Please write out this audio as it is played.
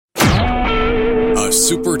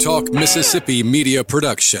SuperTalk Mississippi media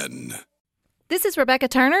production. This is Rebecca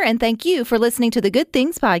Turner, and thank you for listening to the Good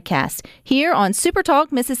Things Podcast here on SuperTalk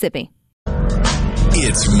Mississippi.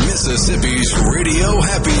 It's Mississippi's Radio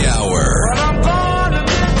Happy Hour.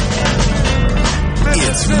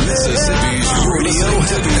 It's Mississippi's Radio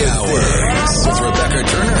Happy Hour with Rebecca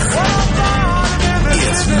Turner.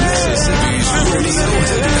 It's Mississippi's Radio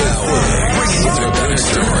Happy Hour, bringing you the best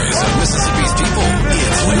stories of Mississippi's people.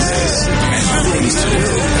 It's Mississippi's Things to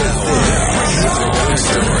Do Hour, bringing you the best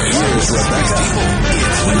stories of Mississippi's people.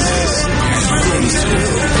 It's Mississippi's Things to Do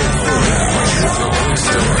Hour, bringing you the best stories of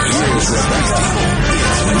Mississippi's people.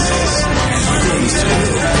 It's Mississippi's Things to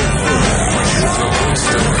Do Hour, bringing you the best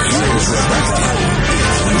stories of Mississippi's people. It's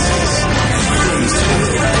Mississippi's Things to Do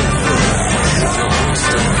Hour,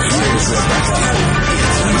 bringing you the best stories of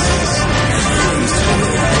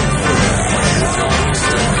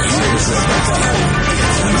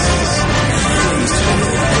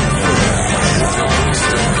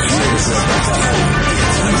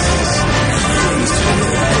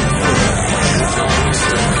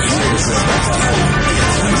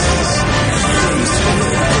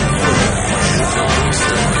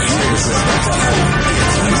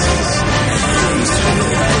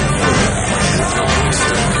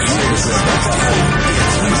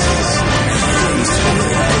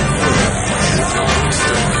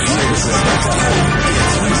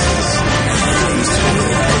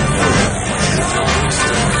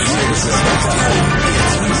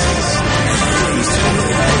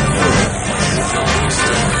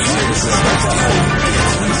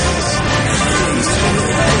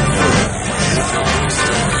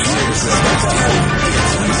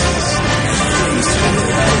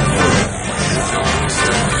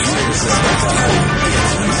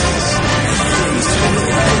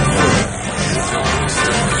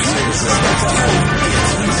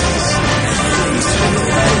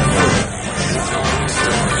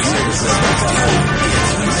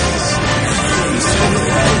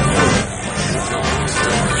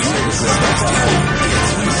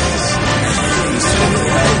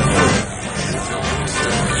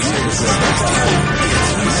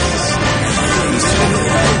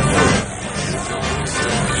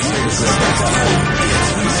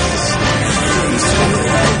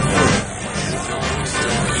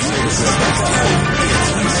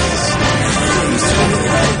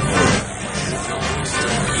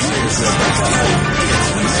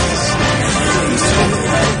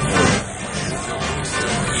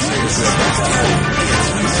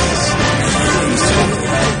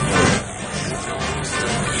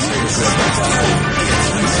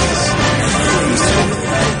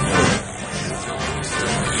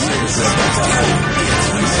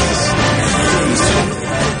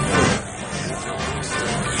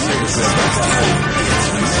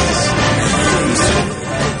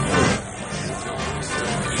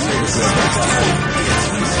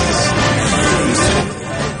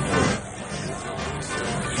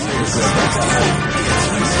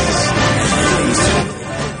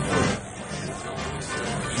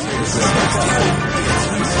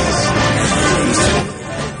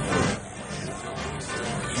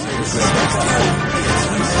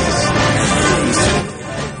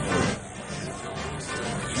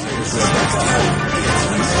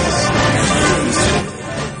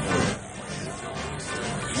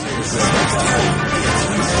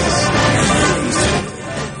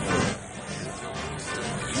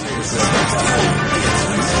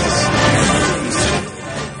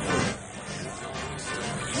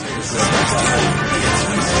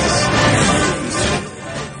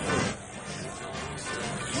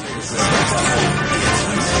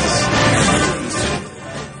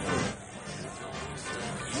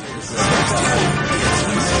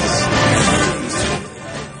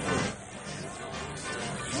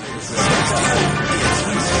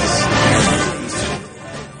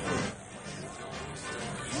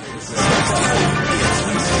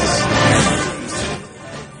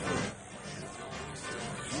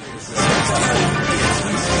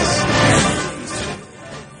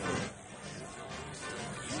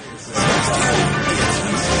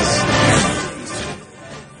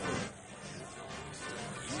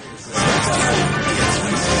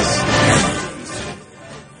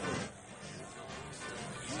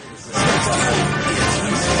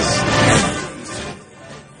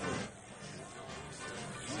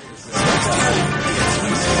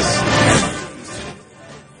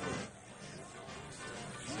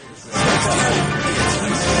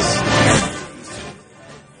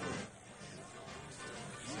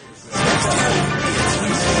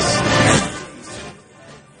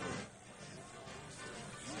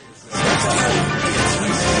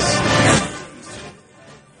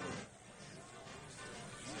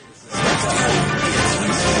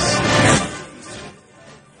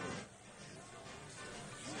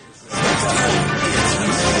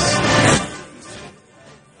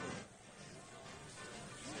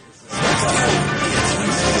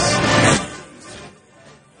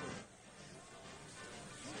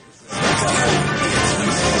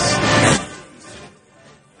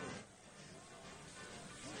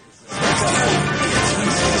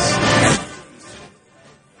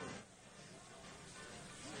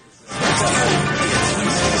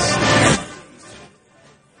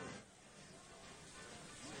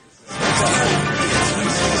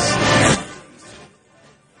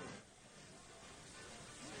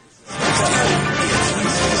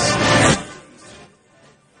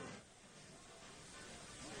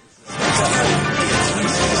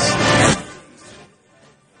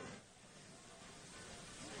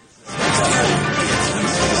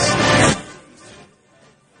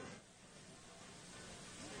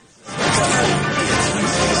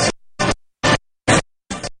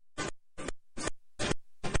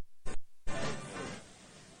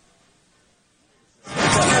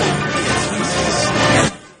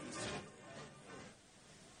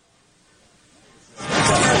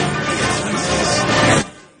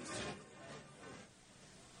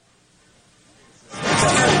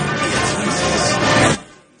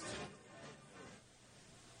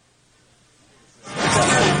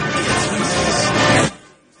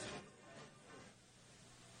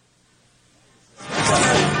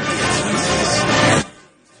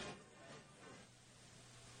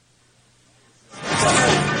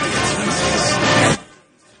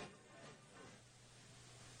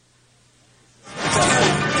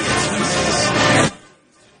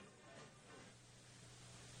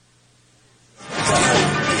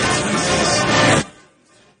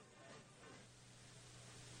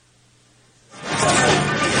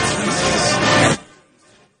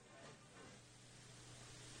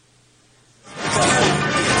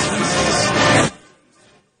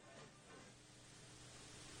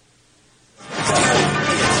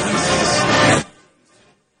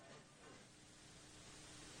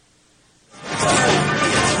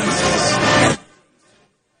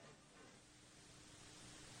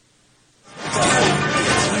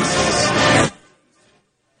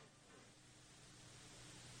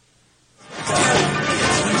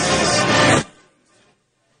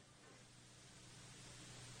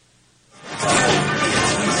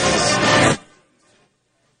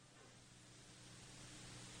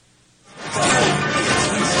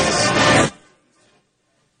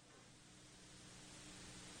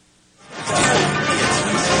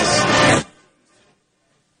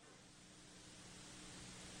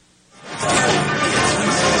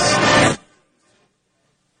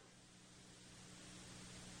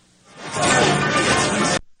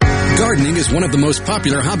Gardening is one of the most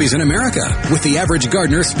popular hobbies in America, with the average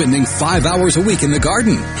gardener spending 5 hours a week in the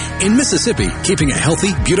garden. In Mississippi, keeping a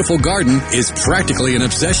healthy, beautiful garden is practically an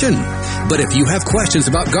obsession. But if you have questions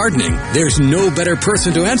about gardening, there's no better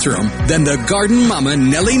person to answer them than the garden mama,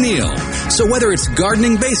 Nellie Neal. So whether it's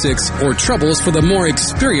gardening basics or troubles for the more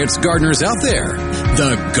experienced gardeners out there,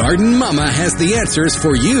 the Garden Mama has the answers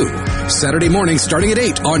for you. Saturday morning starting at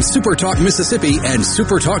 8 on Super Talk Mississippi and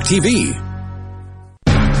Super Talk TV.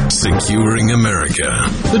 Securing America.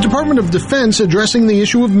 The Department of Defense addressing the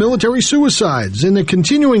issue of military suicides in a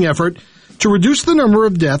continuing effort to reduce the number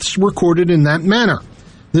of deaths recorded in that manner.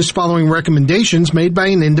 This following recommendations made by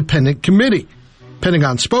an independent committee.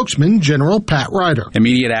 Pentagon spokesman General Pat Ryder.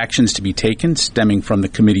 Immediate actions to be taken stemming from the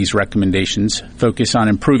committee's recommendations focus on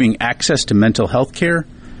improving access to mental health care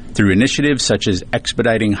through initiatives such as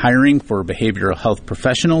expediting hiring for behavioral health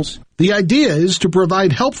professionals. The idea is to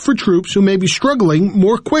provide help for troops who may be struggling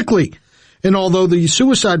more quickly. And although the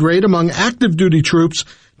suicide rate among active duty troops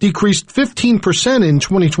decreased 15% in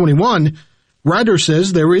 2021, Ryder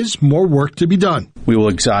says there is more work to be done. We will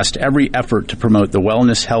exhaust every effort to promote the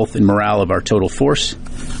wellness, health, and morale of our total force,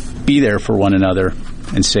 be there for one another,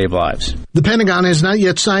 and save lives. The Pentagon has not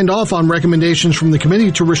yet signed off on recommendations from the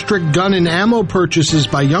committee to restrict gun and ammo purchases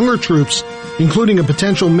by younger troops, including a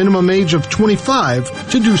potential minimum age of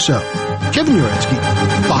 25 to do so. Kevin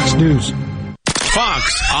Uretsky, Fox News.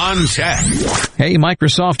 Fox on Tech. Hey,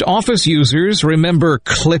 Microsoft Office users, remember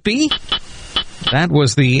Clippy? That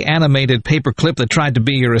was the animated paperclip that tried to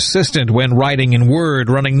be your assistant when writing in Word,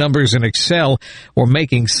 running numbers in Excel, or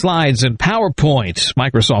making slides in PowerPoint.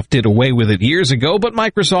 Microsoft did away with it years ago, but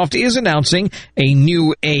Microsoft is announcing a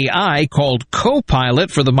new AI called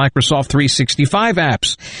Copilot for the Microsoft 365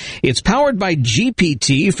 apps. It's powered by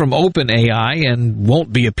GPT from OpenAI and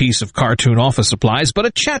won't be a piece of cartoon office supplies, but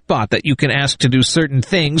a chatbot that you can ask to do certain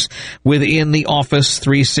things within the Office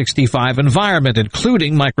 365 environment,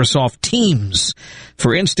 including Microsoft Teams.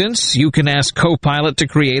 For instance, you can ask Copilot to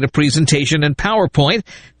create a presentation in PowerPoint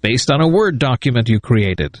based on a Word document you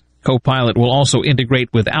created. Copilot will also integrate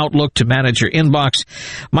with Outlook to manage your inbox.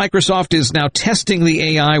 Microsoft is now testing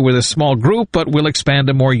the AI with a small group, but will expand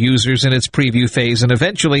to more users in its preview phase and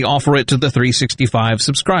eventually offer it to the 365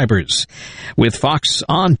 subscribers. With Fox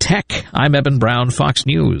on Tech, I'm Eben Brown, Fox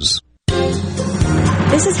News.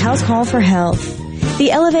 This is House Call for Health.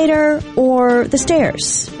 The elevator or the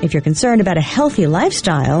stairs? If you're concerned about a healthy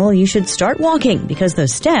lifestyle, you should start walking because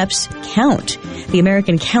those steps count. The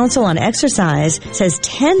American Council on Exercise says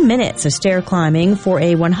 10 minutes of stair climbing for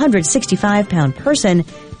a 165-pound person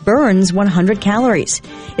burns 100 calories.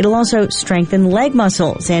 It'll also strengthen leg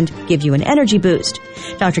muscles and give you an energy boost.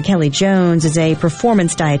 Dr. Kelly Jones is a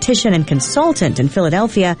performance dietitian and consultant in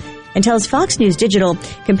Philadelphia and tells Fox News Digital,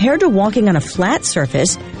 compared to walking on a flat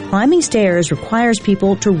surface, climbing stairs requires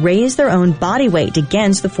people to raise their own body weight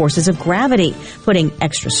against the forces of gravity, putting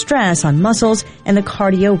extra stress on muscles and the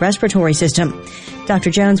cardiorespiratory system.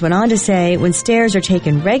 Dr. Jones went on to say when stairs are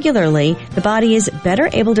taken regularly, the body is better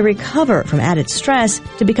able to recover from added stress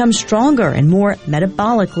to become stronger and more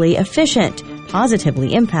metabolically efficient,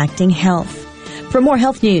 positively impacting health. For more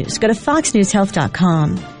health news, go to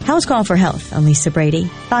foxnewshealth.com. House Call for Health. I'm Lisa Brady,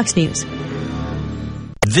 Fox News.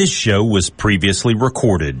 This show was previously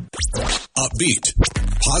recorded. Upbeat,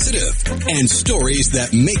 positive, and stories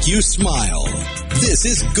that make you smile. This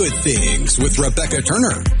is Good Things with Rebecca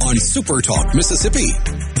Turner on Super Talk Mississippi,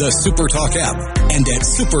 the Super Talk app, and at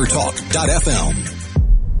supertalk.fm.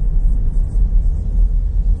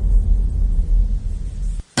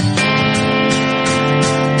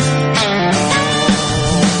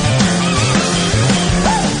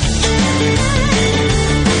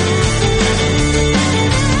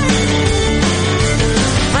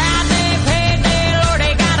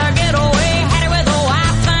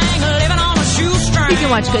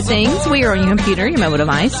 Watch Good Things. We are on your computer, your mobile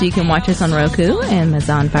device, so you can watch us on Roku,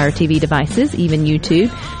 Amazon Fire TV devices, even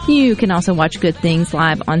YouTube. You can also watch Good Things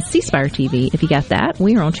live on C Spire TV if you got that.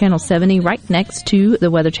 We are on channel 70 right next to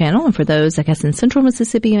the Weather Channel, and for those, I guess, in central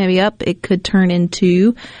Mississippi, maybe up, it could turn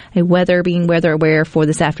into being weather aware for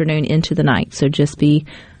this afternoon into the night, so just be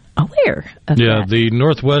aware of that. The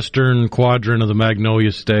northwestern quadrant of the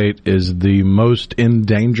Magnolia State is the most in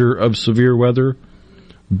danger of severe weather.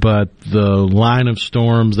 But the line of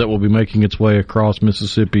storms that will be making its way across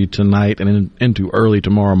Mississippi tonight and into early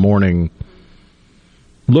tomorrow morning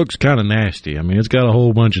looks kind of nasty. I mean, it's got a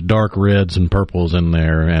whole bunch of dark reds and purples in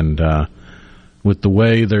there, and with the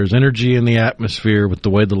way there's energy in the atmosphere, with the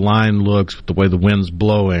way the line looks, with the way the wind's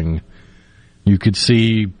blowing, you could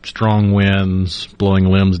see strong winds blowing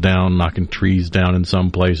limbs down, knocking trees down in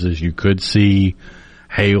some places. You could see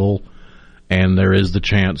hail. and there is the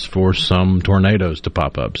chance for some tornadoes to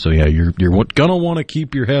pop up. So, yeah, you're going to want to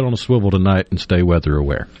keep your head on a swivel tonight and stay weather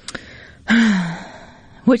aware.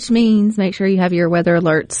 Which means make sure you have your weather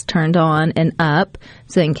alerts turned on and up,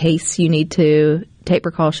 so in case you need to take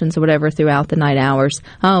precautions or whatever throughout the night hours.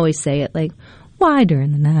 I always say it, like, why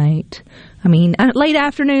during the night? I mean, late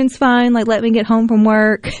afternoon's fine. Like, let me get home from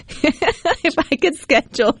work. If I could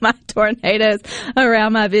schedule my tornadoes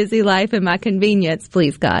around my busy life and my convenience,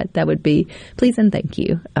 please, God, that would be please and thank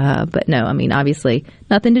you. But no, I mean, obviously,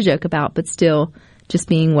 nothing to joke about, but still just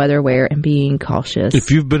being weather aware and being cautious.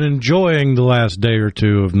 If you've been enjoying the last day or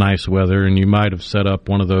two of nice weather and you might have set up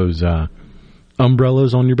one of those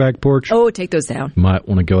umbrellas on your back porch. Oh, take those down. You might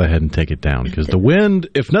want to go ahead and take it down because the wind,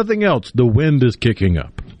 if nothing else, the wind is kicking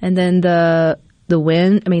up. And then the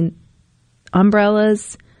wind, I mean,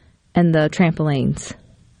 umbrellas and the trampolines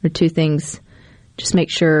are two things. Just make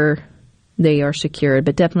sure they are secured,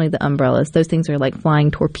 but definitely the umbrellas. Those things are like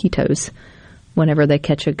flying torpedoes whenever they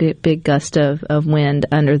catch a big gust of wind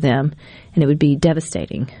under them, and it would be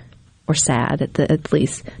devastating or sad at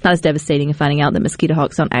least. Not as devastating as finding out that mosquito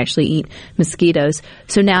hawks don't actually eat mosquitoes.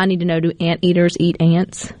 So now I need to know, do anteaters eat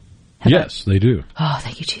ants? Yes, they do. Oh,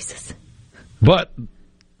 thank you, Jesus. But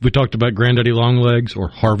we talked about granddaddy longlegs, or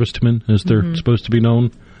harvestmen, as they're supposed to be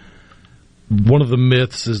known. One of the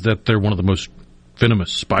myths is that they're one of the most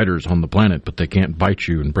venomous spiders on the planet, but they can't bite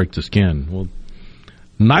you and break the skin. Well,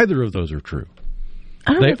 neither of those are true.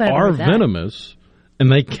 I don't know if I've are heard that. venomous,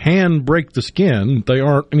 and they can break the skin. They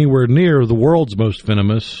aren't anywhere near the world's most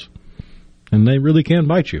venomous, and they really can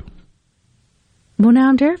bite you. Well, now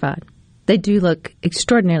I'm terrified. They do look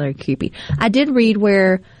extraordinarily creepy. I did read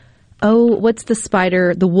where, what's the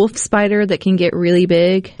spider, the wolf spider that can get really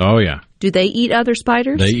big? Oh, yeah. Do they eat other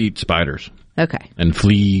spiders? They eat spiders. Okay. And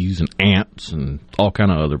fleas and ants and all kind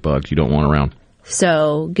of other bugs you don't want around.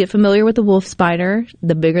 So get familiar with the wolf spider.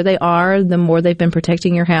 The bigger they are, the more they've been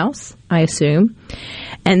protecting your house, I assume.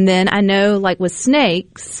 And then I know, like with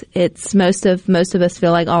snakes, it's most of us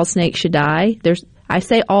feel like all snakes should die. I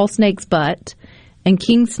say all snakes, but and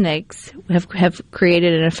king snakes have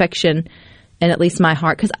created an affection in at least my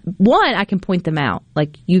heart. Because one, I can point them out.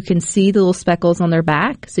 Like you can see the little speckles on their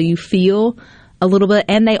back, so you feel a little bit,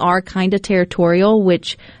 and they are kind of territorial,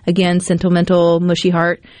 which, again, sentimental, mushy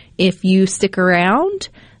heart. If you stick around,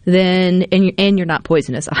 then, and you're not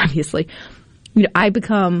poisonous, obviously, I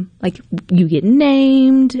become, like, you get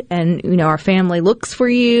named, and, our family looks for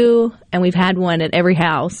you, and we've had one at every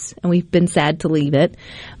house, and we've been sad to leave it,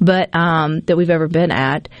 but, that we've ever been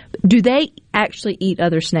at. Do they actually eat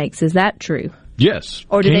other snakes? Is that true? Yes.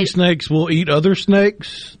 Or king snakes will eat other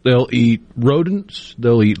snakes. They'll eat rodents.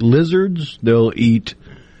 They'll eat lizards. They'll eat,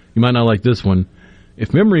 you might not like this one,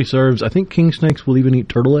 if memory serves, I think king snakes will even eat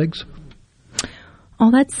turtle eggs. Oh,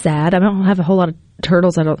 that's sad. I don't have a whole lot of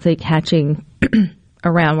turtles, I don't think, hatching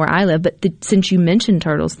around where I live. But since you mentioned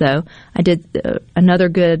turtles, though, I did another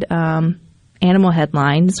good animal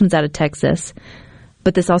headline. This one's out of Texas.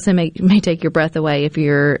 But this also may take your breath away if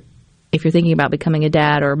you're thinking about becoming a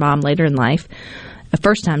dad or a mom later in life. A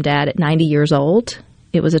first-time dad at 90 years old.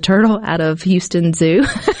 It was a turtle out of Houston Zoo.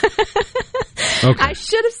 Okay. I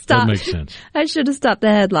should have stopped. That makes sense. I should have stopped the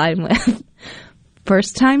headline with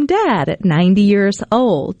first-time dad at 90 years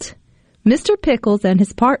old. Mr. Pickles and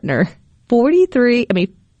his partner,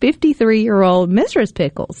 53-year-old Mrs.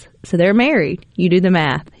 Pickles. So they're married. You do the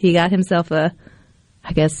math. He got himself she's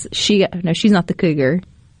not the cougar.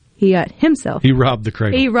 He got himself. He robbed the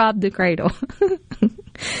cradle. He robbed the cradle.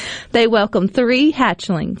 They welcomed 3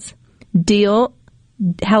 hatchlings, Dill,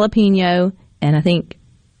 Jalapeno, and I think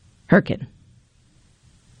Gherkin.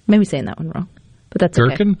 Maybe saying that one wrong, but that's okay.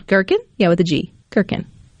 Gherkin? Gherkin? Yeah, with a G. Gherkin,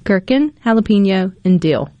 Jalapeno, and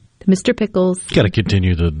Dill. Mr. Pickles. You got to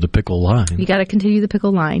continue the pickle line. You got to continue the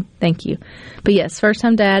pickle line. Thank you. But yes, first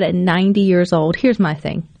time dad at 90 years old. Here's my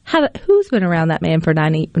thing. Who's been around that man for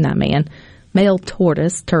 90, not man, male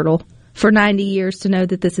turtle, for 90 years to know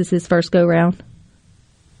that this is his first go-round?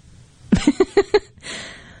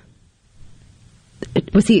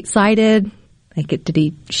 Was he excited? Like, did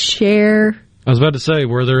he share? I was about to say,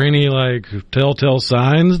 were there any, telltale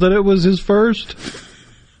signs that it was his first?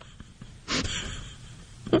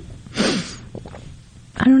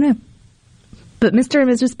 I don't know. But Mr. and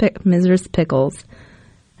Mrs. Pickles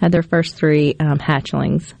had their first 3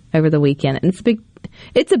 hatchlings over the weekend. And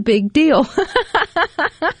it's a big deal.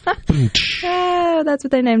 Oh, that's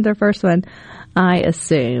what they named their first one, I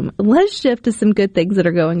assume. Let's shift to some good things that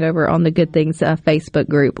are going over on the Good Things Facebook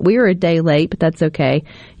group. We were a day late, but that's okay.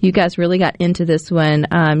 You guys really got into this one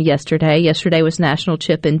yesterday. Yesterday was National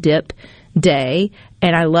Chip and Dip day,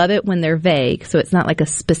 and I love it when they're vague. So it's not like a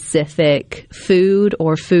specific food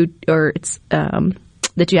or it's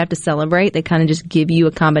that you have to celebrate. They kind of just give you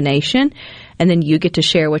a combination, and then you get to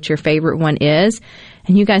share what your favorite one is.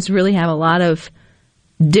 And you guys really have a lot of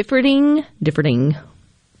differing.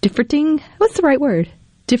 What's the right word?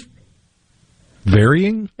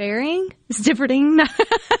 Varying? It's differing.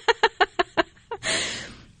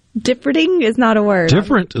 Differing is not a word.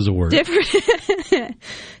 Different is a word. Different.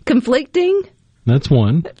 Conflicting. That's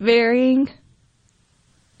one. Varying.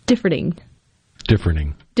 Differing.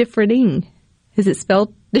 Is it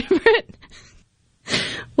spelled different?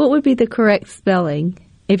 What would be the correct spelling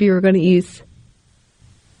if you were going to use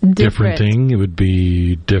different? Differenting, it would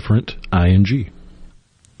be different, ing.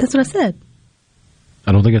 That's what I said.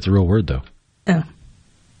 I don't think that's a real word, though. Oh.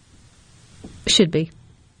 Should be.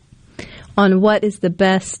 On what is the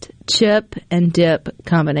best chip and dip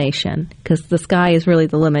combination? Because the sky is really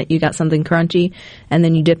the limit. You got something crunchy, and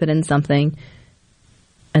then you dip it in something,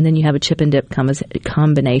 and then you have a chip and dip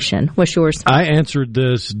combination. What's yours? I answered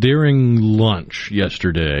this during lunch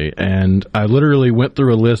yesterday, and I literally went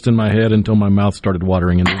through a list in my head until my mouth started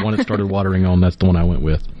watering, and the one it started watering on, that's the one I went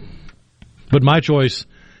with. But my choice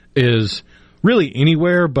is really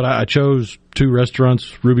anywhere, but I chose two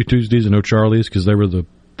restaurants, Ruby Tuesdays and O'Charlie's, because they were the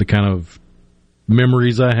kind of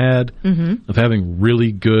memories I had of having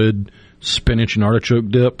really good spinach and artichoke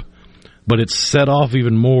dip. But it's set off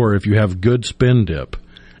even more if you have good spin dip.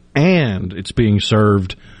 And it's being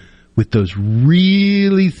served with those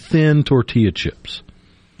really thin tortilla chips.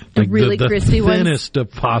 The really crispy ones? The thinnest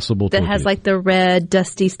of possible that tortillas. has like the red,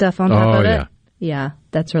 dusty stuff on top of it? Yeah. Yeah,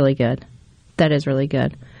 that's really good. That is really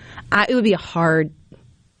good. It would be a hard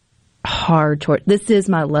tortilla. This is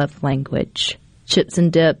my love language. Chips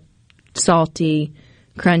and dip, salty,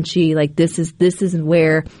 crunchy. Like this is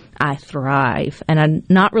where I thrive. And I'm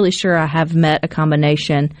not really sure I have met a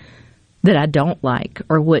combination that I don't like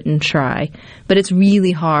or wouldn't try. But it's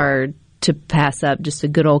really hard to pass up just a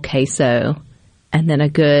good old queso and then a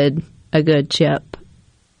good chip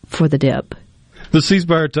for the dip. The C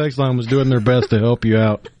Spire text line was doing their best to help you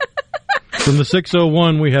out. From the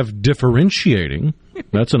 601, we have differentiating.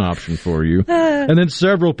 That's an option for you. And then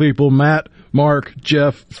several people, Matt, Mark,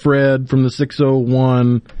 Jeff, Fred, from the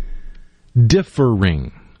 601,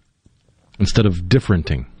 differing instead of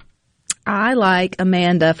differenting. I like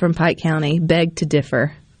Amanda from Pike County, beg to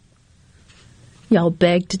differ. Y'all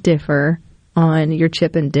beg to differ on your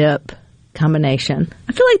chip and dip combination.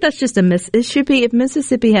 I feel like that's just it should be, if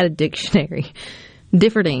Mississippi had a dictionary,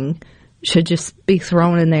 differing should just be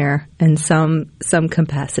thrown in there in some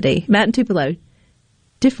capacity. Matt and Tupelo,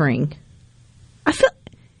 differing. I feel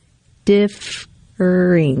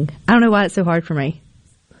differing. I don't know why it's so hard for me.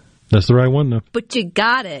 That's the right one, though. But you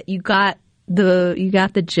got it. You got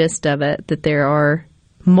the gist of it, that there are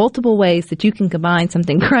multiple ways that you can combine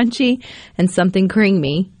something crunchy and something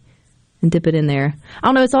creamy and dip it in there. I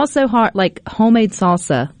don't know. It's also hard, like homemade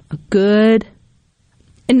salsa, a good,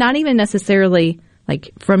 and not even necessarily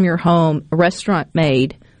like from your home, restaurant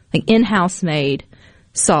made, like in-house made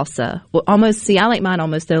salsa. Well, almost, I like mine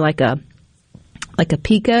almost, they're like a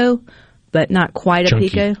pico, but not quite a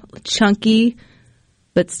pico. Chunky,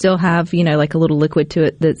 but still have, like a little liquid to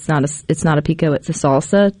it that's it's not a pico, it's a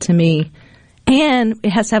salsa to me. And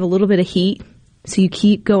it has to have a little bit of heat, so you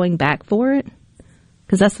keep going back for it.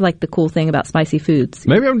 Because that's like the cool thing about spicy foods.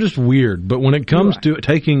 Maybe I'm just weird, but when it comes to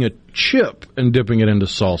taking a chip and dipping it into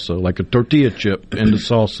salsa, like a tortilla chip into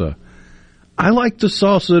salsa, I like the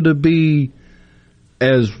salsa to be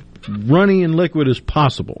as runny and liquid as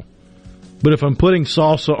possible. But if I'm putting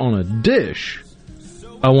salsa on a dish,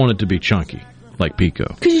 I want it to be chunky, like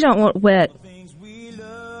pico. Because you don't want wet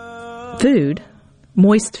food,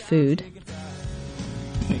 moist food.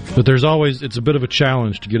 But it's a bit of a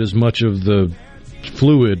challenge to get as much of the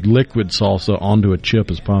fluid, liquid salsa onto a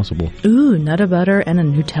chip as possible. Ooh, Nutter Butter and a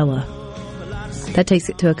Nutella. That takes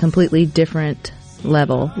it to a completely different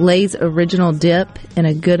level. Lay's Original Dip and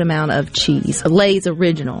a good amount of cheese. Lay's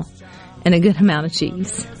Original and a good amount of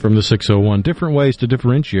cheese. From the 601, different ways to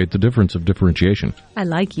differentiate the difference of differentiation. I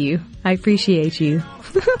like you. I appreciate you.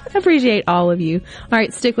 I appreciate all of you. All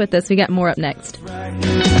right, stick with us. We got more up next.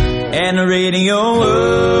 And the radio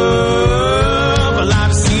up, I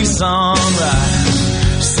like to see the sunrise.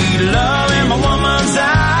 See the love in my woman's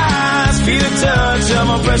eyes. Feel the touch of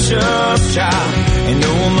my precious child. And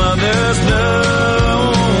no mother's love.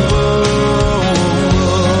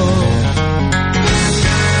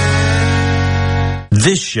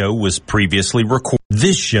 This show was previously recorded.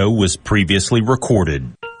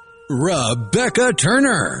 Rebecca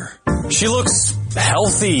Turner. She looks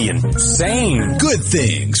healthy and sane. Good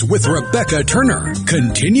Things with Rebecca Turner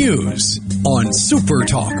continues on Super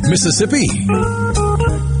Talk Mississippi.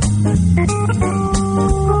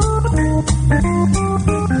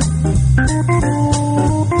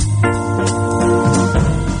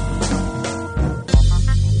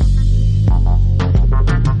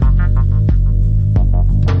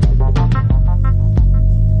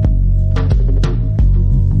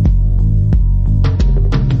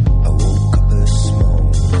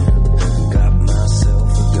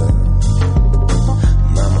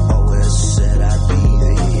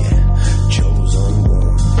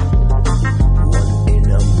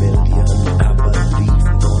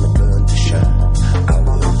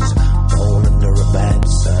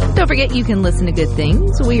 You can listen to Good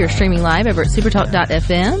Things. We are streaming live over at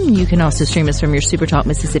supertalk.fm. You can also stream us from your Supertalk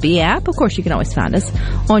Mississippi app. Of course, you can always find us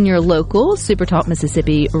on your local Supertalk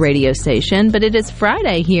Mississippi radio station. But it is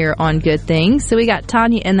Friday here on Good Things, so we got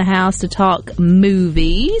Tanya in the house to talk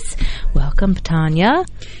movies. Welcome, Tanya.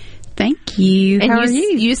 Thank you. And How are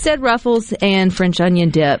you? You said Ruffles and French onion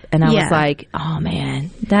dip, and I was like, "Oh man,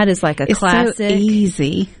 that is like a classic." So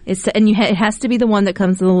easy. It has to be the one that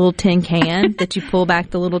comes in a little tin can that you pull back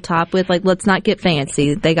the little top with. Like, let's not get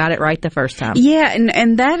fancy. They got it right the first time. Yeah,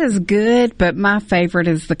 and that is good. But my favorite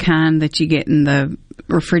is the kind that you get in the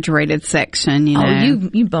refrigerated section. You know,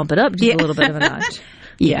 you bump it up just a little bit of a notch.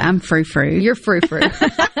 Yeah, I'm frou-frou. You're frou-frou.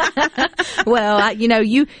 Well,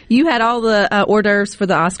 you had all the hors d'oeuvres for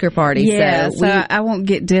the Oscar party. Yeah, so I won't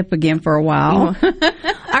get dip again for a while.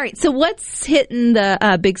 All right, so what's hitting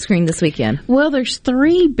the big screen this weekend? Well, there's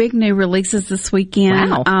 3 big new releases this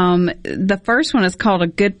weekend. Wow. The first one is called A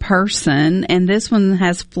Good Person, and this one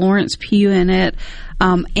has Florence Pugh in it,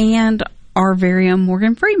 and our very own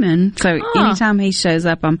Morgan Freeman. So anytime he shows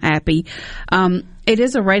up, I'm happy. It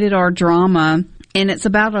is a rated R drama. And it's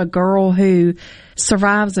about a girl who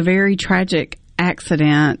survives a very tragic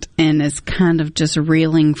accident and is kind of just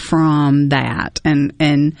reeling from that.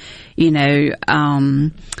 And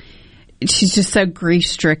she's just so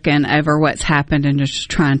grief-stricken over what's happened and just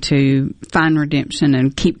trying to find redemption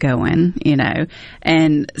and keep going,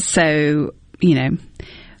 And so,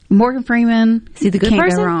 Morgan Freeman, is he the good can't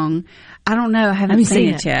person? Go wrong. I don't know. I haven't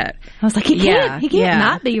seen it yet. I was like, he can't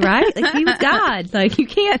not be, right? Like, he was God. Like, you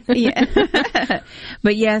can't. Yeah.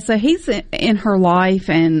 But yeah, so he's in her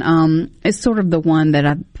life, and it's sort of the one that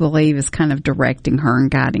I believe is kind of directing her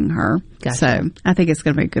and guiding her. Gotcha. So I think it's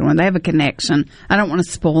going to be a good one. They have a connection. I don't want to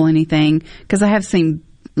spoil anything because I have seen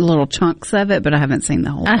little chunks of it, but I haven't seen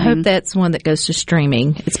the whole thing. I hope that's one that goes to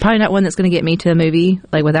streaming. It's probably not one that's going to get me to a movie,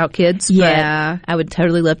 like, without kids. Yeah. But I would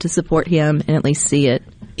totally love to support him and at least see it.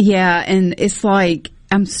 Yeah, and it's like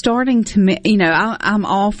I'm starting to, I'm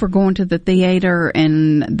all for going to the theater,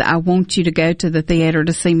 and I want you to go to the theater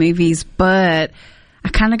to see movies, but I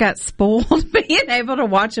kind of got spoiled being able to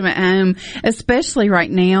watch them at home, especially right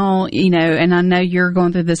now, and I know you're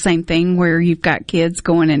going through the same thing where you've got kids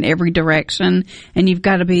going in every direction and you've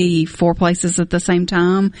got to be 4 places at the same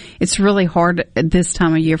time. It's really hard at this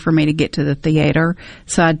time of year for me to get to the theater,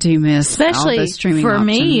 so I do miss all those streaming for options.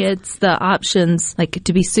 Me, it's the options, like,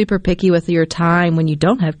 to be super picky with your time when you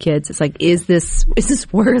don't have kids. It's like, is this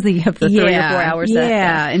worthy of the 3 or 4 hours?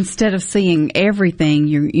 Yeah, instead of seeing everything,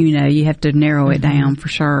 you have to narrow it down. For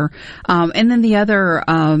sure. And then the other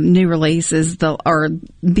new release is the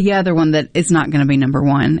other one that is not going to be number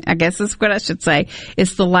 1. I guess that's what I should say.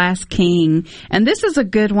 It's The Last King. And this is a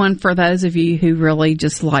good one for those of you who really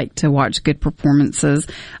just like to watch good performances.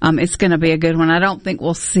 It's going to be a good one. I don't think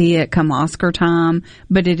we'll see it come Oscar time,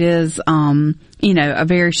 but it is, a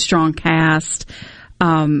very strong cast.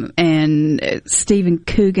 And Stephen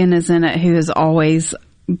Coogan is in it, who is always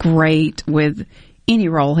great with any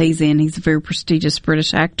role he's in. He's a very prestigious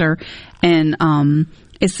British actor, and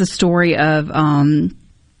it's the story of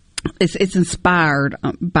it's inspired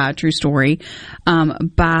by a true story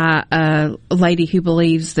by a lady who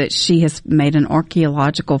believes that she has made an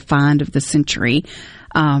archaeological find of the century.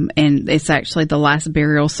 And it's actually the last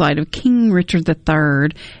burial site of King Richard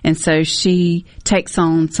III, and so she takes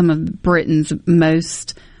on some of Britain's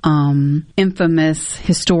most infamous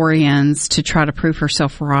historians to try to prove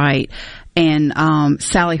herself right. And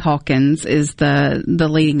Sally Hawkins is the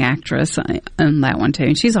leading actress in that one too,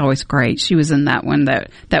 and she's always great. She was in that one,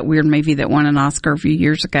 that weird movie that won an Oscar a few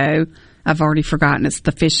years ago. I've already forgotten. It's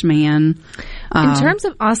The Fishman. In terms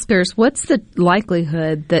of Oscars, what's the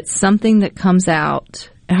likelihood that something that comes out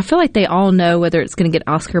I feel like they all know whether it's going to get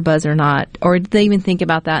Oscar buzz or not, or did they even think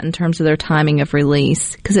about that in terms of their timing of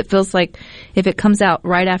release? Because it feels like if it comes out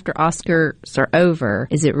right after Oscars are over,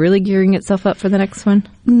 is it really gearing itself up for the next one?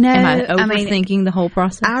 No. Am I overthinking the whole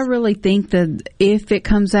process? I really think that if it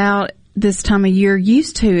comes out this time of year,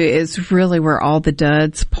 used to is really where all the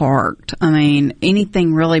duds parked. I mean,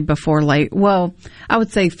 anything really before I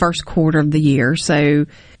would say first quarter of the year. So,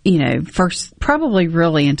 first, probably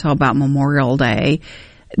really until about Memorial Day.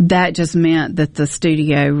 That just meant that the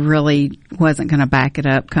studio really wasn't going to back it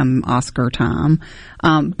up come Oscar time.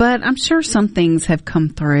 But I'm sure some things have come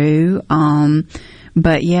through.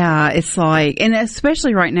 But yeah, it's like, and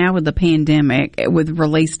especially right now with the pandemic, with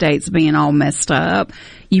release dates being all messed up,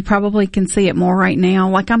 you probably can see it more right now.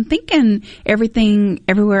 Like I'm thinking Everything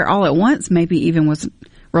Everywhere All at Once maybe even was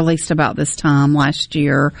released about this time last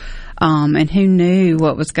year. And who knew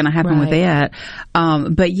what was going to happen with it.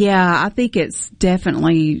 But yeah, I think it's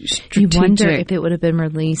definitely strategic. You wonder if it would have been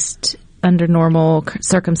released under normal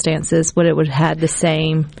circumstances, would it would have had the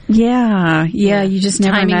same? Yeah. You just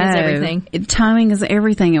never know. Timing is everything. Timing is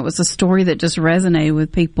everything. It was a story that just resonated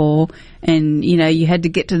with people, and you had to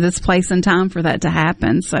get to this place in time for that to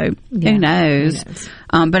happen. So who knows?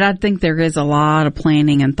 But I think there is a lot of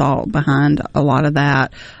planning and thought behind a lot of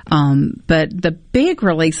that. But the big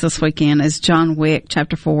release this weekend is John Wick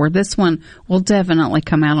Chapter 4. This one will definitely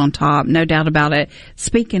come out on top, no doubt about it.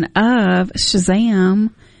 Speaking of,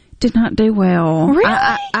 Shazam did not do well. Really?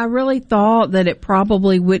 I really thought that it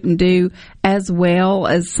probably wouldn't do as well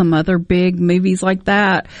as some other big movies like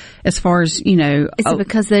that, as far as, Is it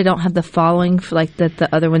because they don't have the following like that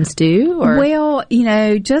the other ones do? Or? Well,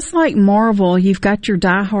 just like Marvel, you've got your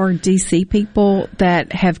diehard DC people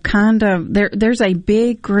that have there's a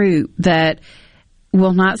big group that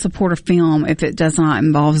will not support a film if it does not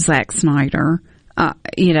involve Zack Snyder. So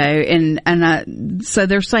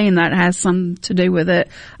they're saying that has something to do with it.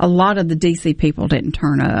 A lot of the DC people didn't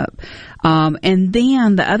turn up. And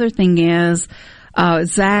then the other thing is,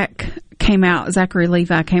 Zachary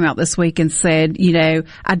Levi came out this week and said,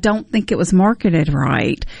 I don't think it was marketed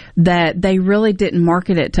right, that they really didn't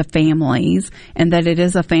market it to families and that it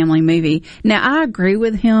is a family movie. Now, I agree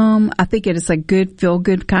with him. I think it is a good,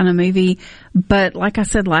 feel-good kind of movie. But like I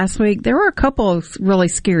said last week, there were a couple of really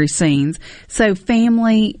scary scenes. So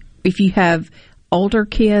family, if you have older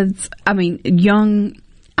kids, young,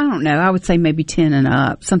 I don't know, I would say maybe 10 and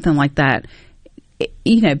up, something like that.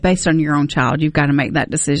 Based on your own child, you've got to make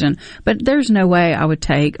that decision. But there's no way I would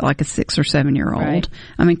take like a 6 or 7 year old.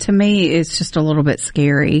 Right. To me, it's just a little bit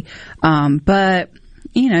scary. But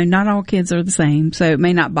not all kids are the same, so it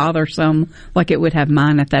may not bother some like it would have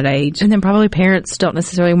mine at that age. And then probably parents don't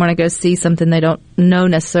necessarily want to go see something they don't know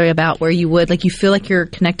necessarily about, where you would, like, you feel like you're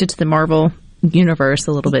connected to the Marvel universe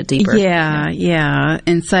a little bit deeper. Yeah.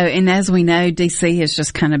 And as we know, DC has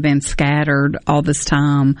just kind of been scattered all this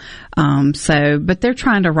time. But they're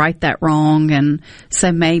trying to right that wrong. And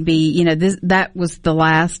so maybe, that was the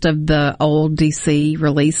last of the old DC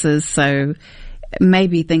releases. So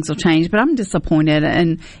maybe things will change, but I'm disappointed.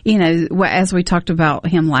 And, as we talked about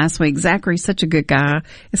him last week, Zachary's such a good guy.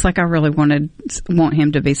 It's like I really want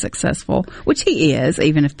him to be successful, which he is,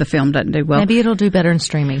 even if the film doesn't do well. Maybe it'll do better in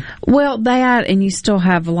streaming. Well, that, and you still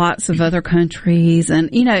have lots of other countries. And,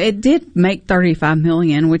 it did make $35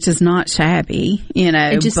 million, which is not shabby,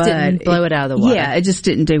 It just didn't blow it out of the water. Yeah, it just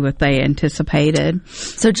didn't do what they anticipated.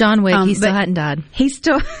 So John Wick, he still hadn't died. He's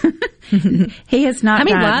still... He has not. How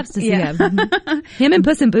many died. lives does he have? Him and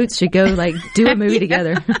Puss in Boots should go do a movie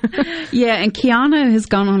together. Yeah, and Keanu has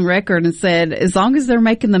gone on record and said as long as they're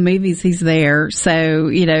making the movies, he's there. So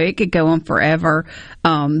it could go on forever.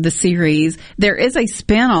 The series, there is a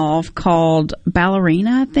spinoff called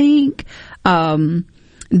Ballerina, I think.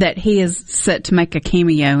 That he is set to make a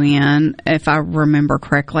cameo in, if I remember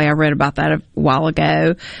correctly. I read about that a while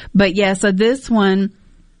ago. But yeah, so this one.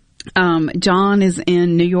 John is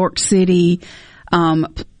in New York City,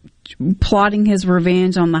 plotting his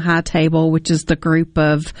revenge on the High Table, which is the group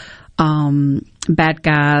of bad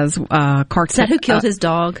guys. Cartel. Is that who killed his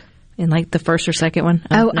dog in like the first or second one?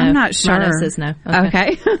 No. I'm not sure. Rhino says no.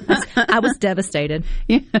 Okay. I was devastated.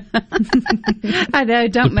 Yeah. I know.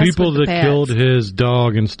 Don't mess with the people that pets. killed his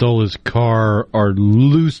dog and stole his car are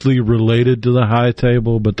loosely related to the High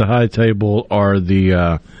Table, but the High Table are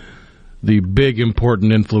the the big,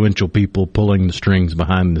 important, influential people pulling the strings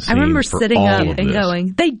behind the scenes. I remember for sitting all up of and this.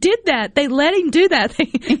 going, they did that. They let him do that.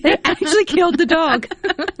 They actually killed the dog.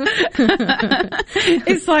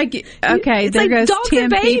 It's like, okay, it's there like goes dogs 10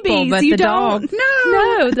 and babies. people, but You the dog.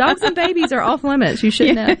 No, dogs and babies are off limits. You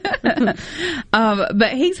should know.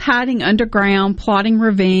 But he's hiding underground, plotting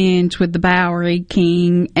revenge with the Bowery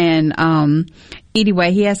King, and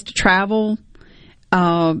anyway, he has to travel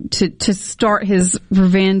to start his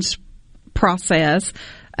revenge process.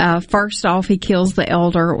 First off, he kills the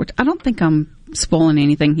elder, which I don't think I'm spoiling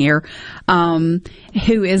anything here,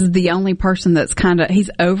 who is the only person that's he's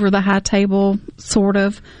over the high table, sort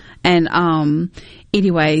of. And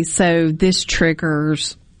anyway, so this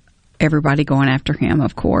triggers everybody going after him,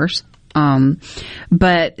 of course.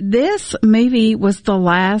 But this movie was the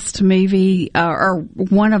last movie, or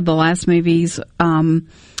one of the last movies,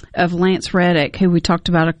 of Lance Reddick, who we talked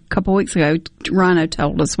about a couple weeks ago. Rhino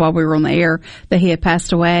told us while we were on the air that he had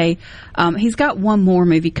passed away. He's got one more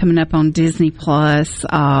movie coming up on Disney Plus,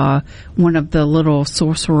 one of the little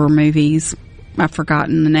sorcerer movies. I've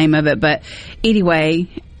forgotten the name of it, but anyway,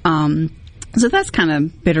 so that's kind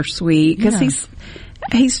of bittersweet because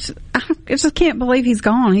I just can't believe he's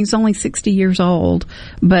gone. He's only 60 years old.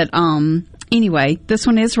 But anyway, this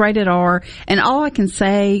one is rated R, and all I can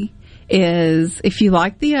say is if you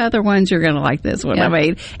like the other ones, you're going to like this one. Yeah. I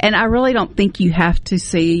mean, and I really don't think you have to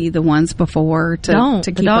see the ones before to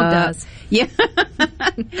keep the dog up. does. Yeah.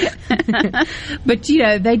 But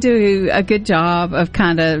they do a good job of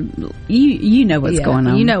kind of you know what's going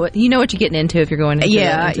on. You know what you're getting into if you're going into,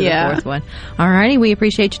 into the fourth one. All righty, we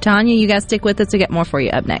appreciate you, Tanya. You guys stick with us to get more for you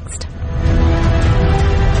up next.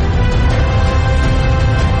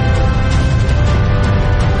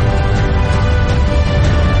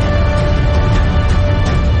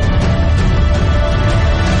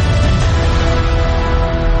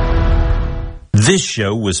 This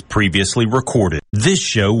show was previously recorded.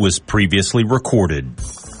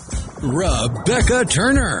 Rebecca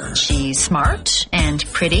Turner. She's smart and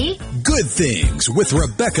pretty. Good Things with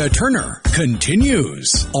Rebecca Turner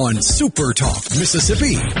continues on Super Talk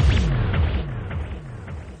Mississippi.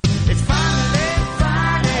 It's finally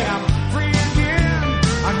Friday, I'm free again.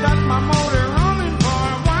 I got my motor running for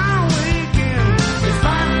a wild weekend. It's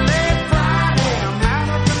finally Friday, I'm out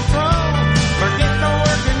of control. Forget the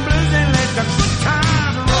working blues and let the good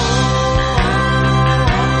times roll.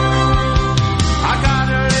 I got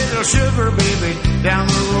a little sugar baby down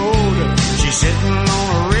the road. She's sitting on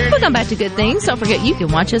a radio. Welcome back to Good Things. Don't forget you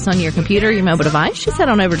can watch us on your computer, your mobile device. Just head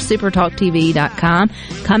on over to supertalktv.com.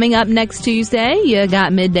 Coming up next Tuesday, you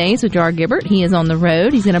got Middays with Jar Gibbert. He is on the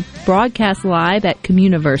road. He's going to broadcast live at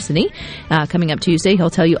Communiversity. Coming up Tuesday,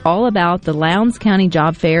 he'll tell you all about the Lowndes County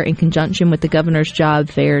Job Fair in conjunction with the Governor's Job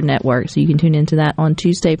Fair Network. So you can tune into that on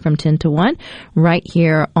Tuesday from 10 to 1 right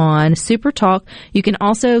here on Super Talk. You can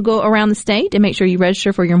also go around the state and make sure you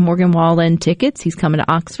register for your Morgan Wallen tickets. He's coming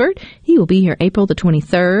to Oxford. He will be here April the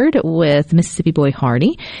 23rd with Mississippi Boy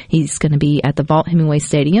Hardy. He's going to be at the Vaught Hemingway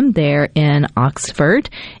Stadium there in Oxford.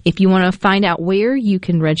 If you want to find out where you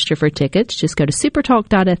can register for tickets, just go to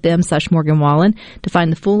supertalk.fm/Morgan Wallen to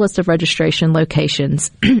find the full list of registration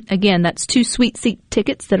locations. Again, that's 2 sweet seat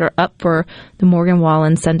tickets that are up for the Morgan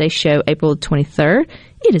Wallen Sunday show April 23rd.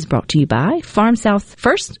 It is brought to you by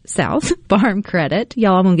First South Farm Credit.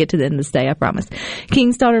 Y'all, I'm going to get to the end of this day, I promise.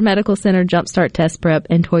 King's Daughter Medical Center, Jumpstart Test Prep,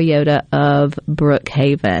 and Toyota of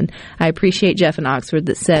Brookhaven. I appreciate Jeff in Oxford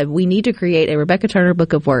that said, we need to create a Rebecca Turner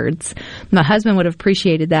Book of Words. My husband would have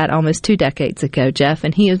appreciated that almost 2 decades ago, Jeff,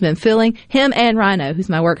 and he has been him and Rhino, who's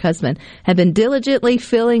my work husband, have been diligently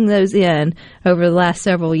filling those in over the last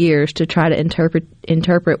several years to try to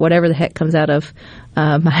interpret whatever the heck comes out of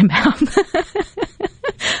my mouth.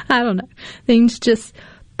 I don't know. Things just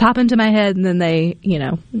pop into my head and then they,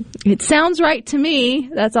 it sounds right to me.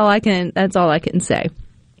 That's all I can say.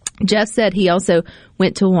 Jeff said he also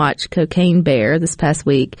went to watch Cocaine Bear this past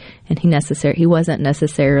week and he wasn't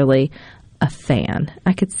necessarily a fan.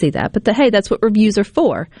 I could see that. But hey, that's what reviews are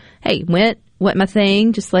for. Hey, went my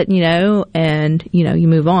thing, just letting you know, and, you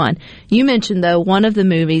move on. You mentioned, though, one of the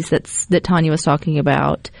movies that Tanya was talking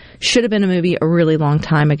about should have been a movie a really long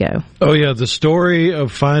time ago. Oh, yeah, the story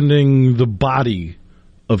of finding the body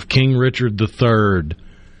of King Richard III.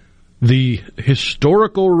 The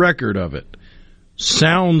historical record of it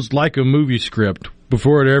sounds like a movie script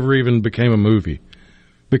before it ever even became a movie.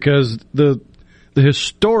 Because the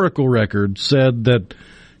historical record said that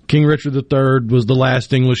King Richard III was the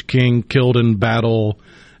last English king killed in battle,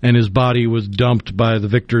 and his body was dumped by the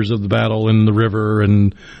victors of the battle in the river,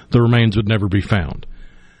 and the remains would never be found.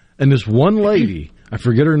 And this one lady I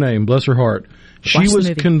forget her name, bless her heart. She Watch the was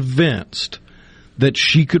movie. convinced that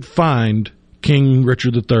she could find King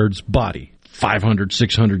Richard III's body 500,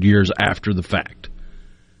 600 years after the fact.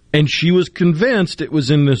 And she was convinced it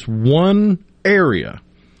was in this one area.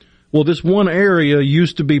 Well, this one area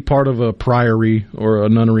used to be part of a priory or a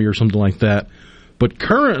nunnery or something like that. But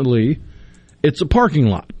currently, it's a parking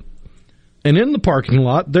lot. And in the parking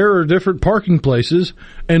lot, there are different parking places.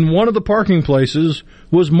 And one of the parking places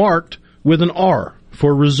was marked with an R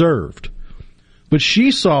for reserved. But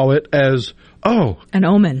she saw it as, oh, an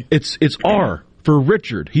omen. It's R for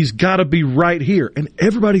Richard. He's got to be right here. And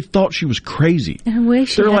everybody thought she was crazy. I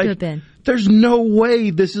wish she They're had like, to have been. There's no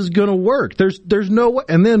way this is going to work. There's no way.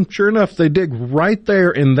 And then, sure enough, they dig right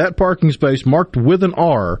there in that parking space marked with an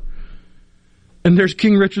R, and there's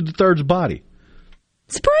King Richard III's body.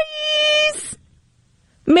 Surprise!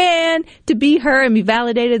 Man, to be her and be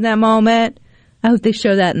validated in that moment. I hope they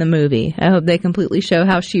show that in the movie. I hope they completely show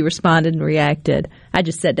how she responded and reacted. I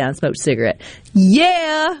just sat down and smoked a cigarette.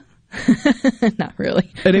 Yeah! Not really.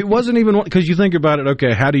 And it wasn't even, because you think about it,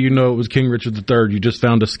 okay, how do you know it was King Richard III? You just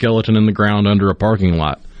found a skeleton in the ground under a parking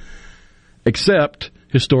lot. Except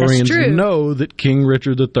historians know that King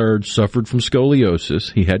Richard III suffered from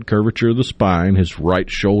scoliosis. He had curvature of the spine. His right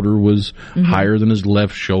shoulder was higher than his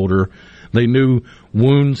left shoulder. They knew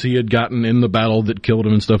wounds he had gotten in the battle that killed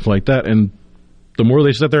him and stuff like that. And the more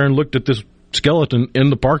they sat there and looked at this skeleton in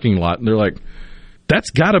the parking lot, and they're like, that's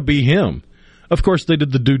got to be him. Of course, they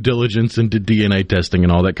did the due diligence and did DNA testing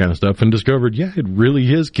and all that kind of stuff and discovered, yeah, it really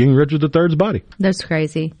is King Richard III's body. That's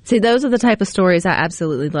crazy. See, those are the type of stories I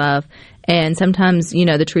absolutely love. And sometimes, you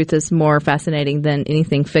know, the truth is more fascinating than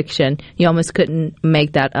anything fiction. You almost couldn't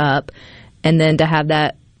make that up. And then to have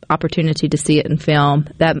that opportunity to see it in film,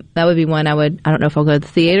 that would be one I don't know if I'll go to the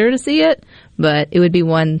theater to see it, but it would be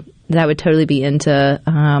one that I would totally be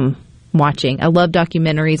into watching. I love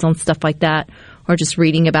documentaries on stuff like that, or just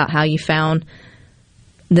reading about how you found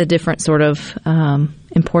the different sort of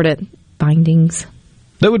important findings.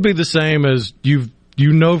 That would be the same as you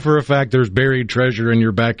know for a fact there's buried treasure in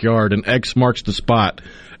your backyard and X marks the spot.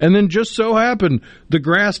 And then just so happened the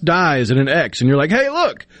grass dies in an X and you're like, hey,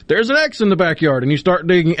 look, there's an X in the backyard. And you start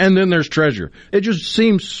digging and then there's treasure. It just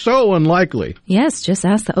seems so unlikely. Yes, just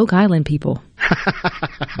ask the Oak Island people.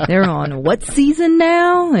 They're on what season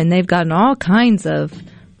now? And they've gotten all kinds of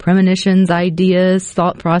premonitions, ideas,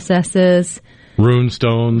 thought processes. Rune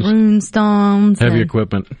stones.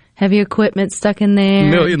 Heavy equipment stuck in there.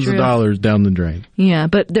 Millions of dollars down the drain. Yeah,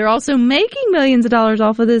 but they're also making millions of dollars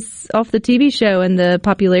off the TV show and the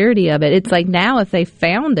popularity of it. It's like now if they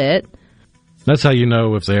found it. That's how you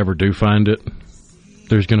know if they ever do find it.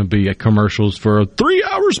 There's going to be commercials for a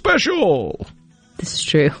 3-hour special. This is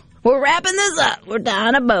true. We're wrapping this up. We're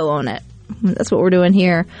tying a bow on it. That's what we're doing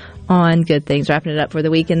here on Good Things, wrapping it up for the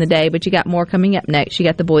week and the day. But you got more coming up next. You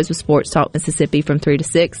got the Boys with Sports Talk Mississippi from 3 to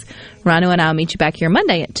 6. Rhino and I will meet you back here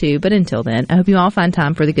Monday at 2. But until then, I hope you all find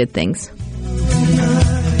time for the good things. Good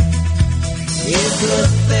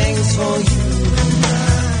things for you.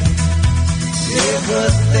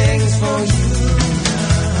 Good things for you.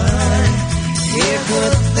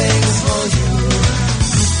 Good things for you.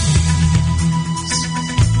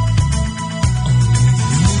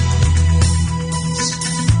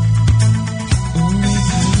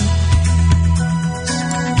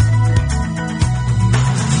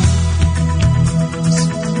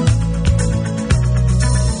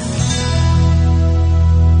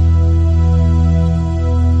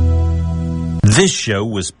 This show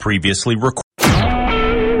was previously recorded.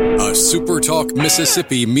 A SuperTalk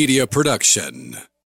Mississippi media production.